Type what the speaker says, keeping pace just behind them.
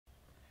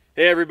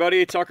Hey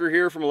everybody, Tucker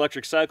here from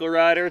Electric Cycle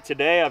Rider.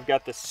 Today I've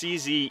got the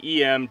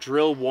CZEM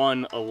Drill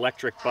One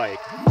electric bike.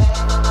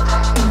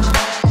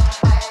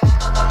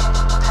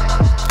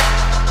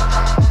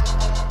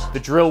 The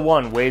Drill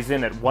One weighs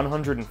in at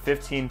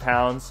 115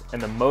 pounds and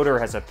the motor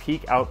has a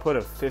peak output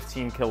of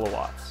 15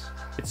 kilowatts.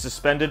 It's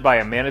suspended by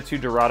a Manitou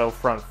Dorado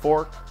front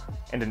fork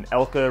and an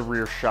Elka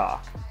rear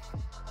shock.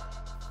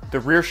 The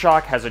rear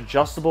shock has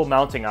adjustable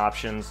mounting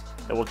options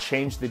that will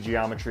change the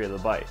geometry of the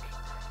bike.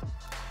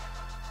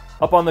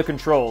 Up on the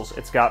controls,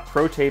 it's got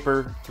Pro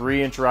Taper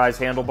 3-inch rise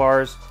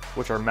handlebars,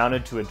 which are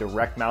mounted to a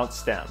direct mount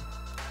stem.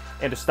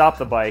 And to stop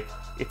the bike,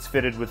 it's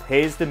fitted with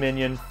Hayes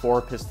Dominion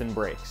 4-piston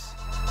brakes.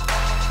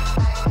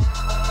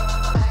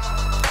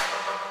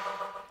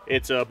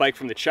 It's a bike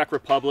from the Czech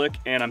Republic,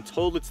 and I'm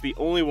told it's the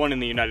only one in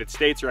the United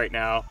States right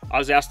now. I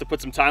was asked to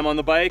put some time on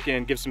the bike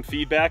and give some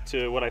feedback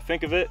to what I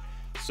think of it,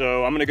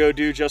 so I'm gonna go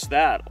do just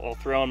that. I'll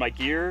throw on my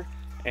gear,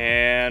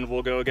 and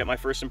we'll go get my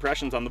first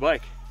impressions on the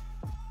bike.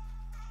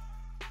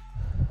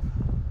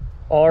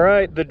 All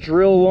right, the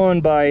Drill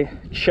One by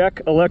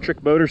Czech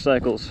Electric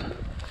Motorcycles.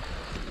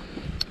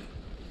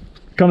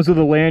 Comes with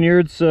a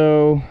lanyard,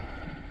 so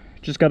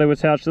just got to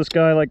attach this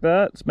guy like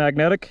that. It's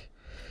magnetic.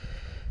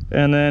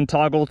 And then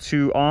toggle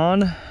to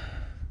on.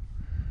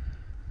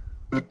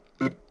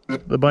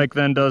 The bike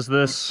then does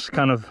this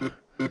kind of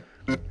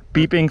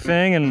beeping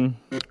thing and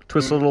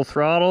twists a little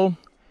throttle.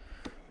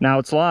 Now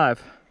it's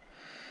live.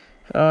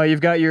 You've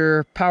got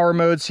your power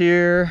modes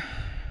here.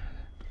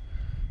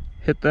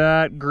 Hit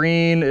that.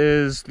 Green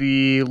is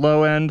the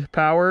low end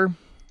power,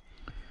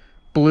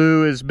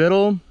 blue is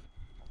middle,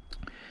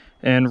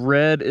 and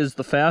red is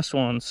the fast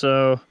one.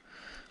 So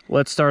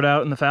let's start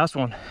out in the fast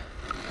one.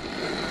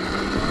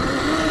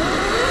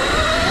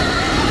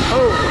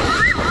 Oh,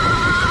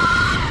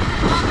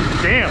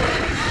 damn.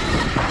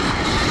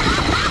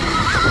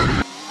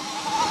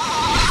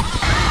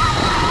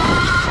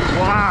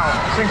 Wow,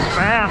 this thing's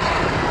fast.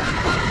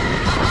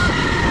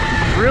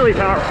 Really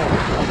powerful.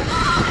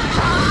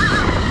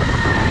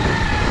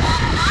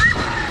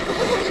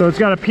 So it's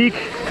got a peak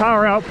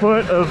power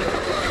output of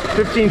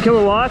 15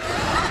 kilowatts,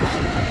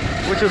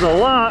 which is a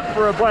lot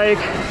for a bike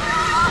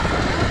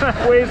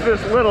that weighs this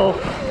little.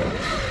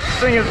 This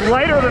thing is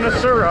lighter than a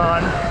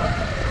Sur-Ron,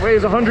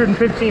 weighs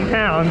 115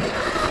 pounds.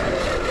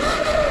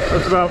 So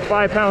it's about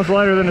 5 pounds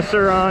lighter than a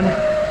Sur-Ron,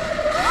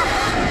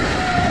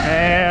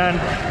 and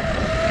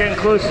getting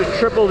close to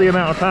triple the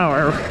amount of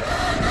power.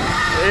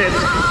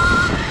 It's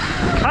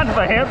kind of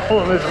a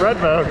handful in this red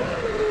mode.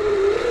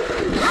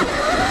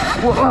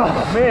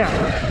 Oh man.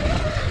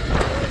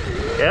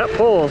 Yeah, it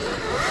pulls.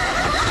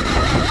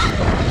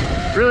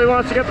 Really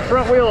wants to get the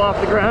front wheel off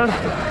the ground,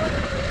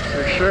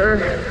 for sure.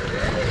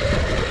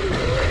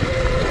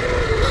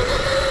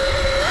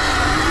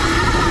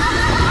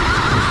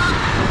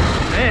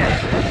 Man.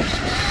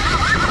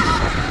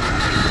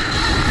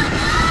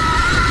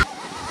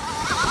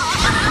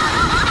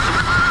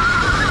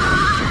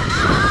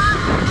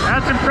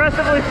 That's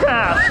impressively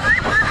fast.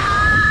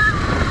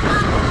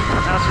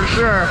 That's for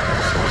sure.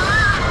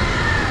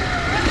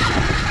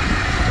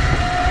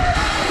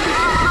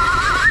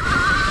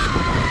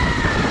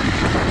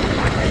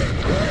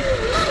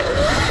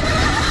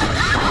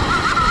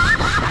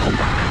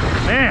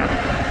 Man,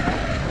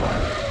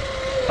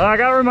 I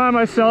gotta remind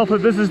myself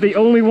that this is the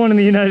only one in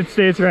the United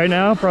States right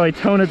now. Probably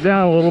tone it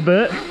down a little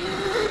bit.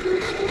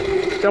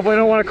 Definitely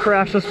don't want to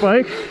crash this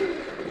bike,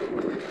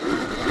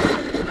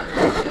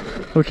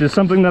 which is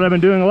something that I've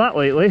been doing a lot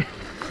lately.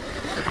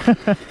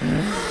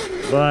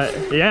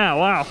 But yeah,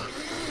 wow.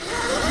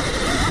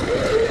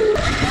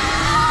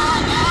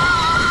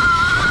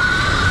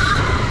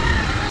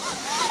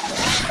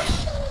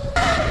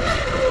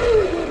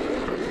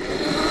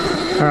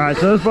 All right,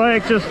 so this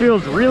bike just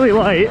feels really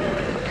light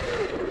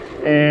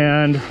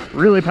and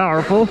really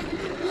powerful.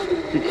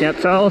 If you can't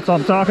tell, that's all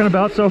I'm talking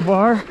about so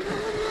far.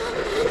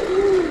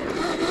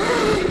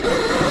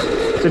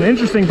 It's an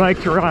interesting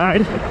bike to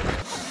ride.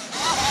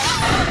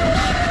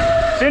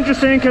 It's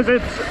interesting because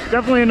it's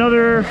definitely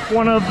another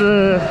one of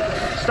the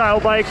style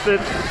bikes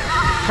that's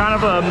kind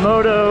of a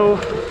moto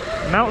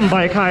mountain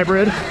bike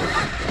hybrid.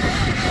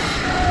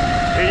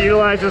 It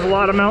utilizes a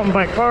lot of mountain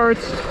bike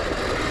parts.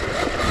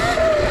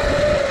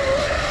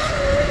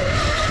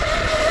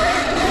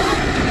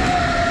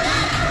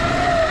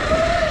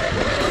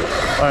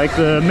 Like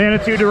the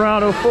Manitou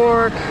Dorado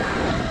fork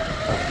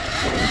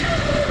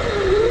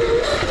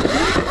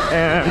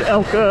and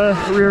Elka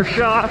rear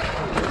shock.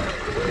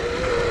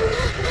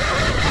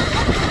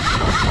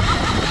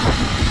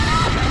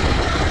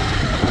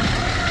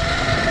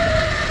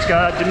 It's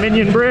got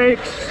Dominion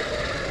brakes,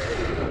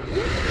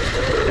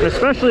 and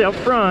especially up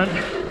front,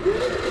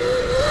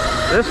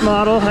 this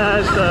model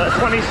has the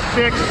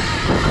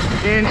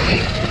 26-inch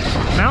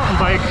mountain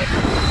bike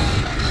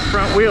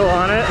front wheel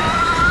on it.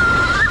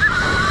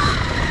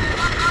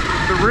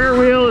 The rear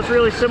wheel is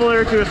really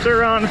similar to a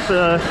Sur-Ron. It's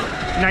a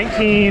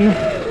 19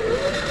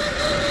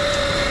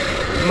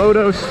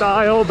 moto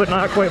style, but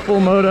not quite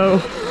full moto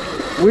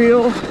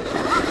wheel.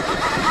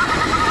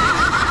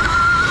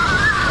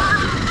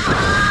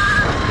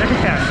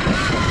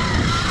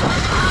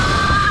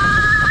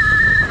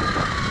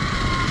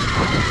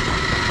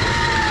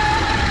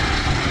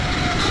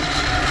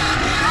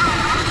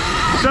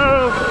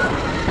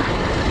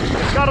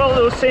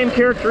 same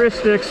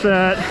characteristics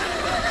that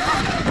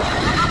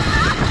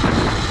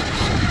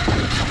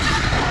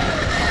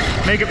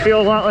make it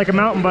feel a lot like a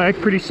mountain bike,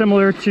 pretty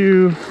similar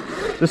to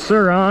the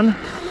Sur-Ron.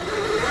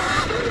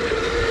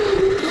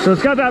 So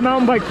it's got that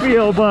mountain bike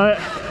feel, but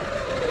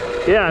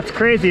yeah, it's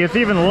crazy. It's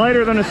even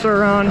lighter than a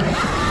Sur-Ron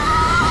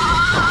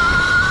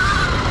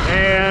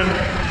and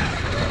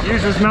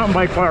uses mountain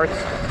bike parts.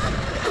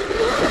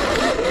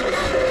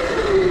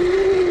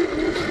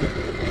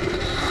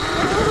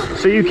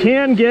 So you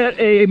can get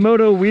a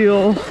moto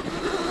wheel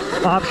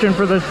option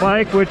for this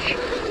bike, which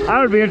I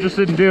would be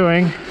interested in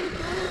doing.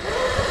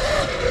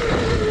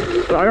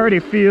 But I already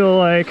feel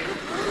like,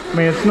 I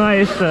mean, it's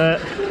nice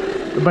that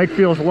the bike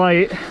feels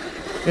light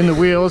in the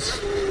wheels,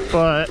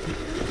 but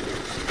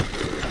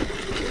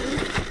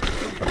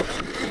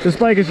this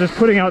bike is just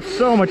putting out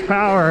so much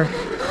power.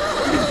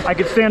 I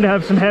could stand to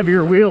have some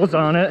heavier wheels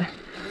on it.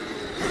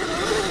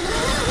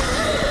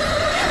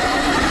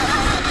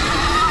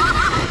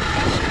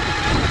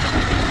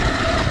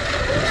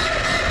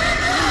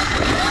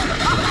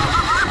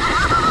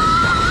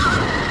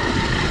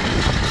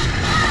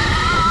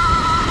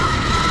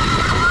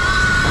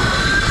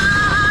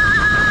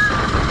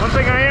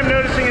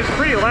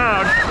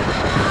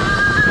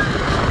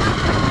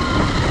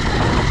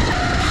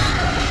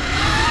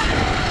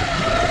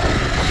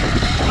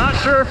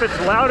 Sure if it's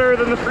louder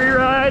than the free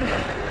ride,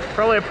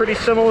 probably a pretty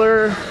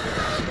similar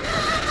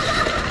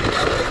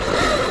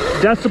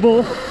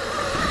decibel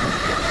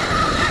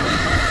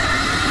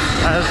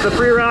as the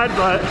free ride,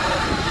 but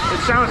it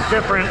sounds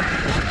different.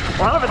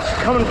 A lot of it's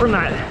coming from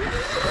that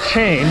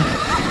chain.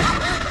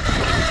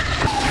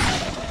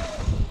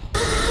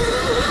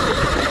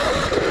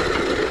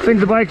 I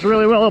think the bike's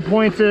really well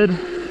appointed,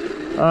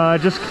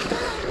 just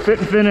fit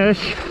and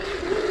finish.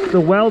 The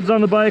welds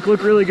on the bike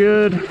look really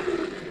good.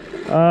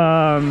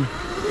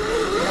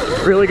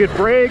 Really good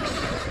brakes.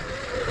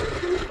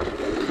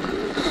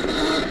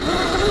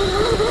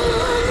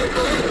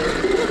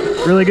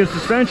 Really good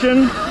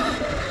suspension.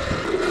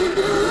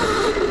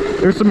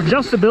 There's some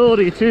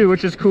adjustability too,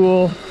 which is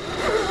cool.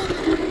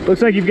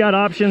 Looks like you've got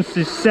options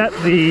to set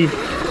the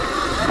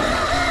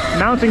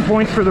mounting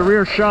points for the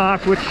rear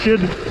shock, which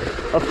should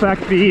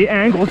affect the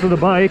angles of the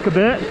bike a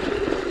bit.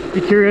 Be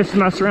curious to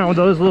mess around with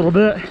those a little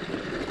bit.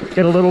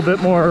 Get a little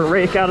bit more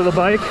rake out of the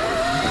bike.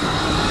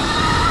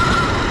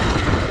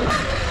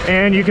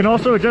 And you can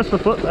also adjust the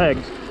foot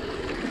pegs.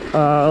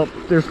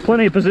 There's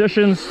plenty of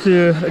positions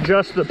to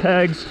adjust the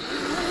pegs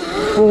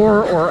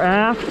fore or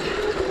aft,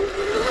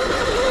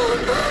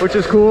 which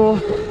is cool.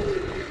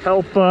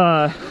 Help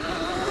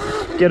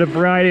get a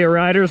variety of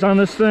riders on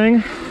this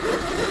thing.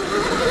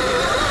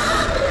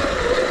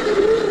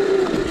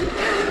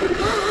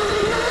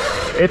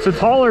 It's a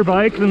taller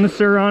bike than the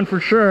Sur-Ron for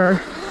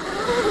sure.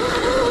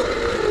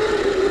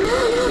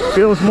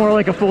 Feels more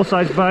like a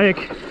full-size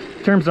bike.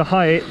 In terms of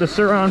height, the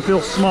Sur-Ron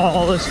feels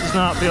small. This does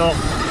not feel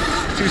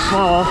too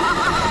small,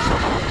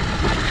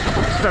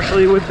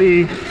 especially with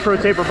the Pro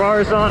Taper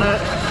bars on it.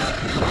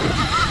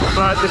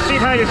 But the seat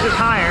height is just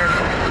higher.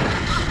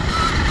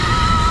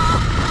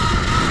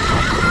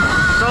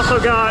 It's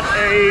also got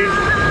a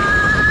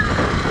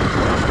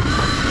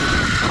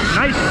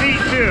nice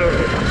seat too.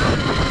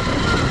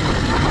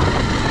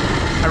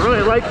 I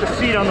really like the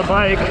seat on the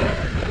bike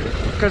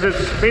because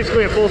it's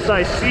basically a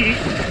full-size seat.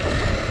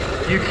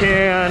 You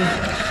can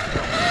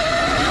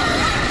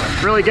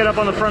really get up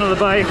on the front of the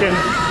bike and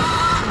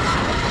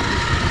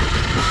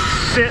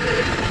sit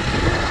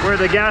where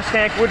the gas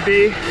tank would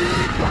be,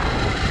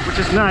 which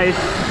is nice.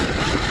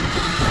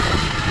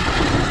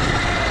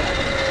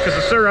 Because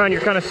the Sur-Ron, you're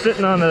kind of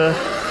sitting on the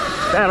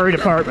battery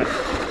department.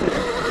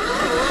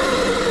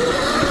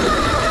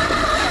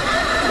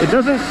 It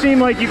doesn't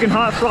seem like you can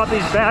hot swap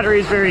these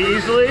batteries very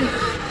easily,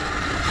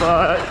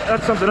 but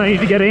that's something I need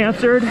to get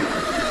answered.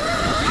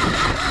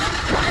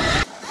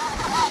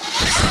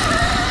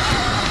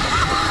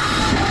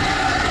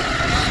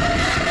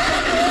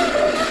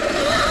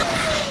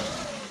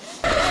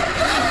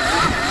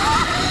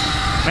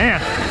 Man,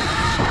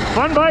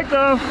 fun bike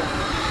though,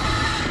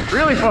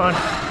 really fun.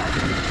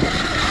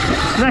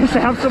 It's nice to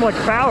have so much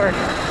power.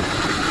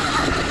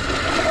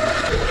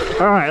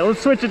 All right, let's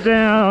switch it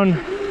down.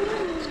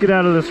 Let's get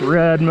out of this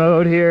red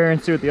mode here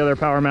and see what the other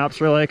power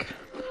maps are like.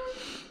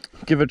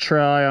 Give a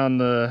try on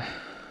the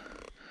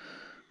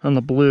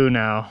blue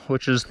now,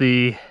 which is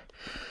the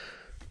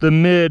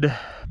mid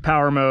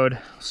power mode.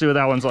 See what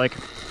that one's like.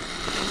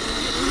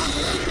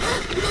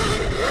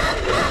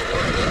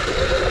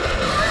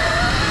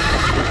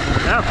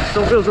 Yeah,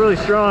 still feels really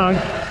strong.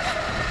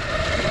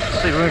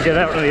 Let's see if we can get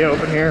out in the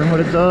open here and what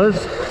it does.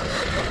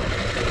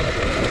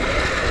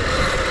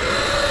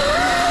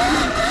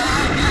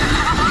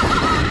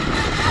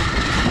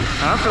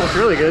 That feels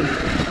really good.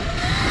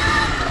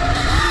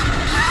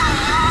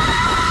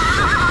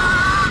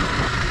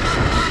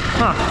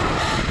 Huh.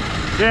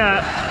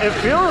 Yeah, it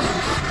feels,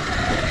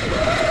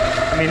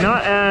 I mean,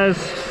 not as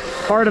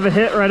hard of a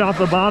hit right off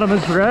the bottom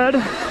as red.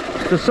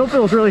 It still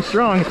feels really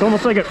strong. It's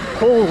almost like it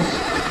pulls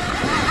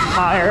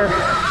higher.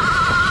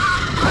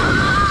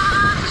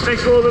 Just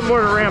takes a little bit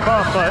more to ramp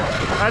up, but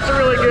that's a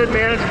really good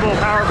manageable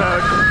power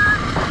mode.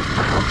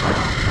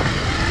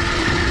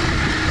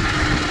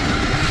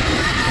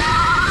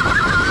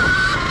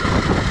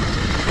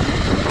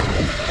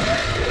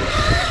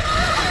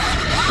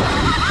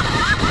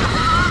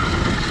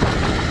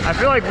 I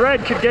feel like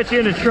red could get you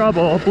into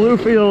trouble. Blue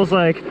feels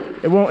like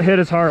it won't hit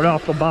as hard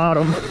off the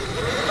bottom.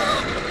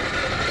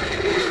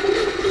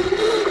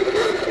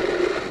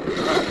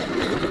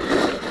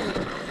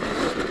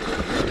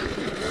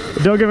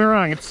 But don't get me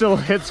wrong, it still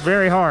hits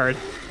very hard.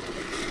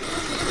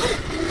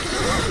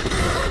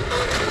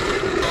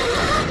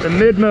 The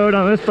mid mode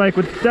on this bike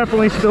would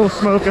definitely still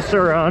smoke a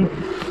Sur-Ron.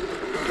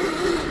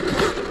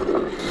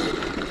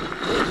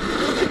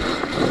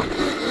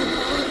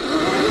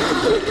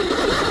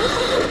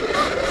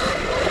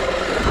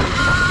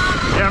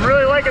 Yeah, I'm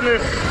really liking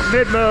this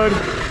mid mode.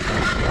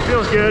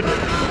 Feels good.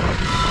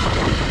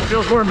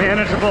 Feels more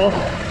manageable.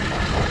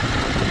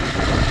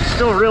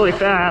 Still really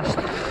fast.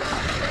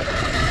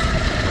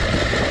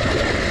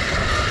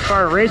 If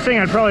I were racing,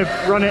 I'd probably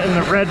run it in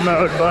the red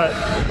mode, but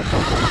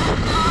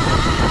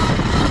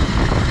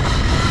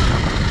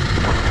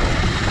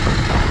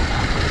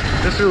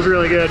this feels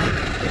really good.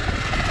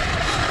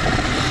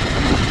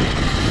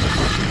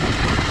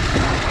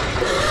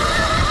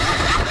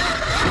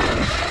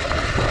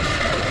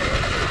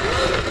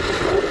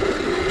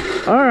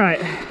 All right,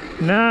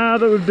 now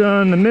that we've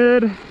done the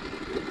mid,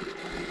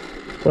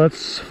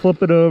 let's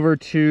flip it over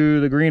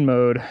to the green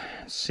mode,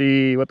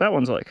 see what that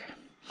one's like.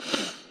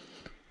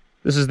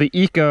 This is the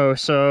Eco,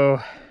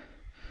 so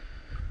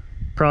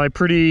probably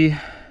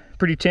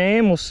pretty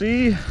tame. We'll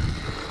see.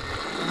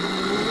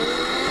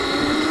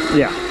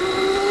 Yeah,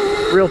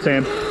 real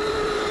tame.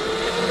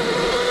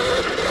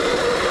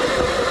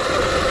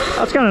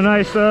 That's kind of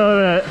nice though,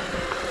 that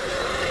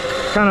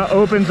kind of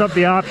opens up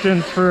the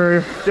options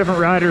for different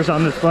riders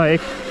on this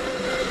bike,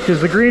 because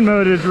the green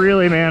mode is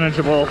really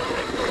manageable.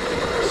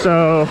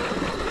 So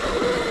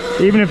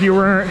even if you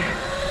weren't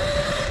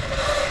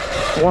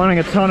wanting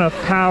a ton of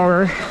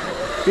power,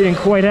 you didn't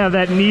quite have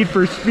that need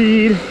for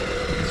speed,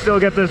 still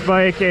get this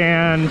bike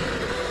and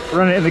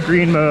run it in the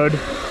green mode,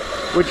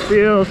 which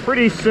feels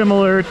pretty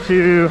similar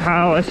to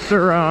how a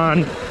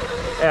Sur-Ron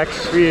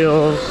X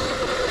feels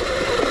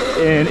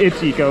in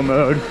its eco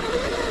mode.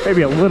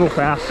 Maybe a little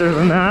faster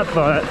than that,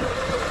 but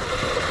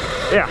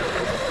yeah,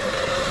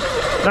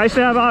 nice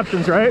to have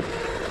options, right?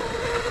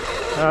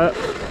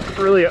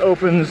 Really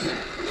opens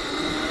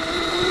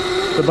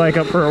the bike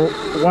up for a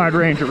wide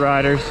range of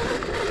riders.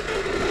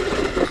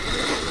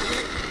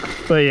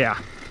 But yeah,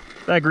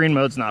 that green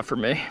mode's not for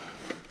me.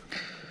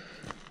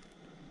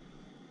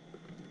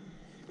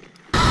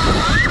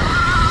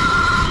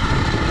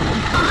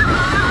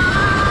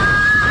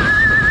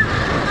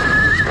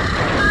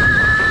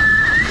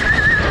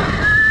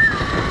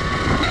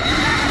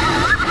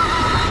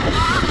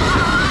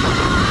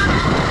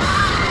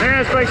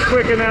 Man, this bike's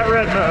quick in that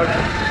red mode.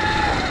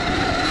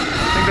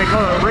 I think they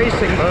call it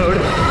racing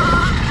mode.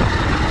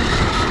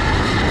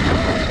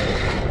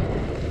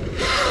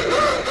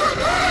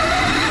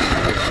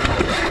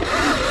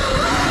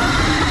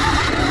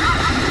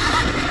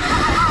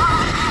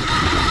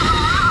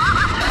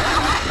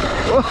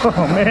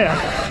 Oh man,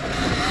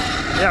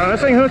 yeah, when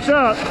this thing hooks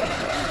up,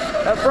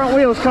 that front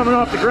wheel's coming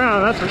off the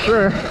ground, that's for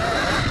sure.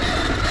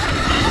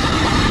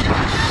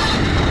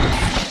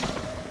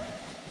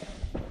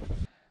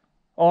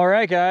 All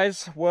right,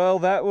 guys, well,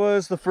 that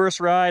was the first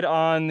ride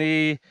on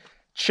the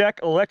Czech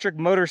electric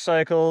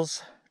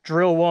motorcycles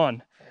Drill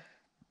One.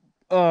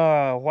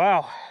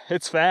 Wow,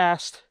 it's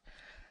fast,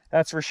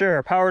 that's for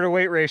sure. Power to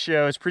weight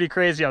ratio is pretty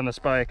crazy on this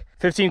bike.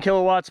 15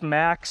 kilowatts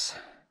max.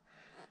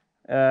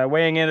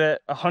 Weighing in at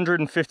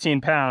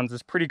 115 pounds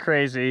is pretty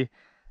crazy.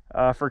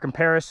 For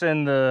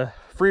comparison, the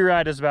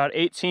Freeride is about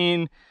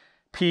 18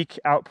 peak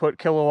output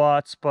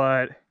kilowatts,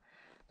 but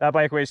that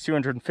bike weighs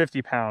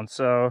 250 pounds.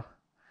 So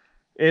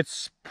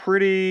it's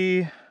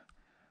pretty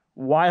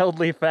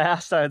wildly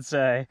fast, I'd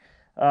say,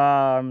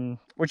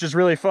 which is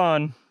really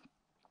fun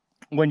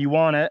when you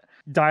want it.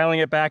 Dialing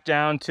it back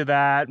down to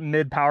that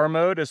mid power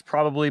mode is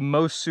probably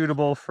most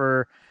suitable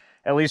for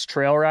at least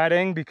trail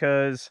riding,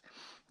 because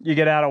you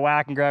get out of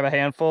whack and grab a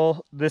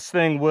handful, this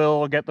thing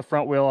will get the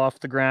front wheel off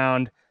the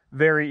ground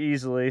very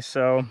easily.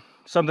 So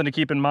something to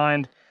keep in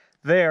mind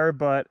there.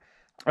 But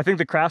I think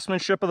the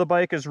craftsmanship of the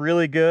bike is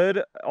really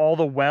good. All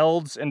the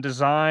welds and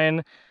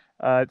design,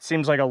 it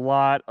seems like a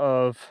lot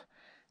of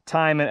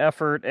time and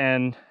effort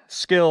and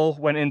skill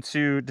went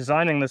into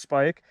designing this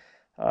bike.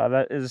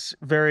 That is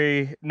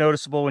very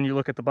noticeable when you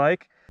look at the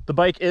bike. The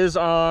bike is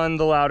on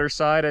the louder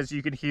side, as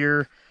you could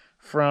hear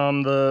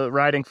from the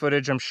riding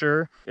footage, I'm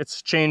sure.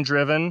 It's chain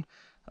driven,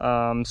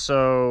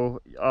 so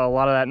a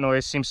lot of that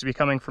noise seems to be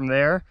coming from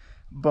there.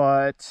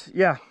 But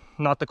yeah,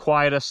 not the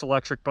quietest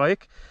electric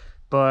bike,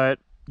 but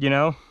you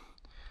know,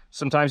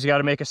 sometimes you got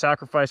to make a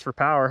sacrifice for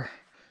power.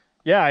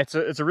 Yeah, it's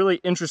a really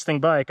interesting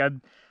bike.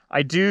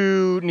 I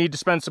do need to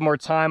spend some more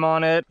time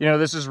on it. You know,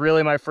 this is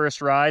really my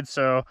first ride,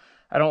 so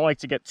I don't like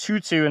to get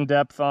too in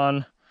depth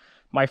on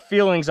my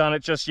feelings on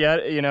it just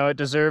yet. You know, it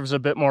deserves a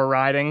bit more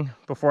riding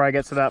before I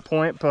get to that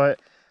point, but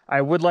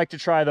I would like to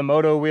try the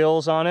moto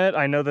wheels on it.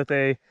 I know that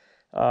they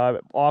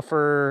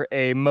offer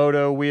a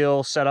moto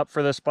wheel setup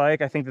for this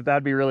bike. I think that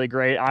that'd be really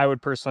great. I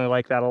would personally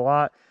like that a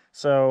lot.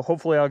 So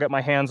hopefully I'll get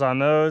my hands on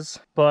those.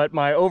 But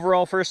my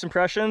overall first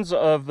impressions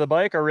of the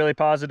bike are really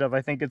positive.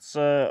 I think it's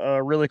a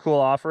really cool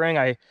offering.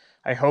 I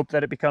hope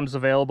that it becomes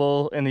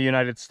available in the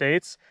United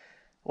States.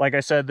 Like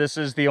I said, this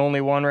is the only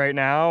one right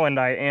now, and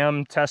I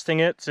am testing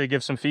it to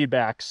give some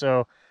feedback.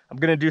 So I'm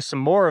going to do some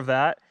more of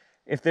that.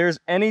 If there's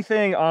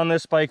anything on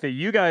this bike that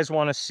you guys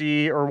want to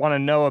see or want to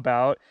know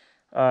about,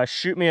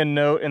 shoot me a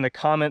note in the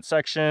comment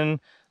section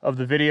of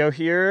the video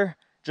here.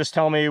 Just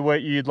tell me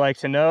what you'd like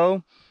to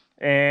know,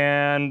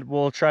 and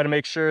we'll try to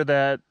make sure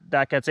that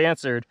that gets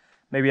answered.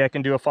 Maybe I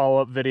can do a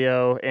follow-up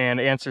video and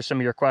answer some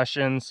of your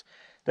questions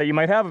that you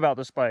might have about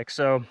this bike.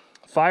 So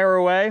fire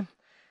away,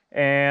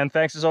 and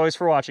thanks as always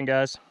for watching,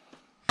 guys.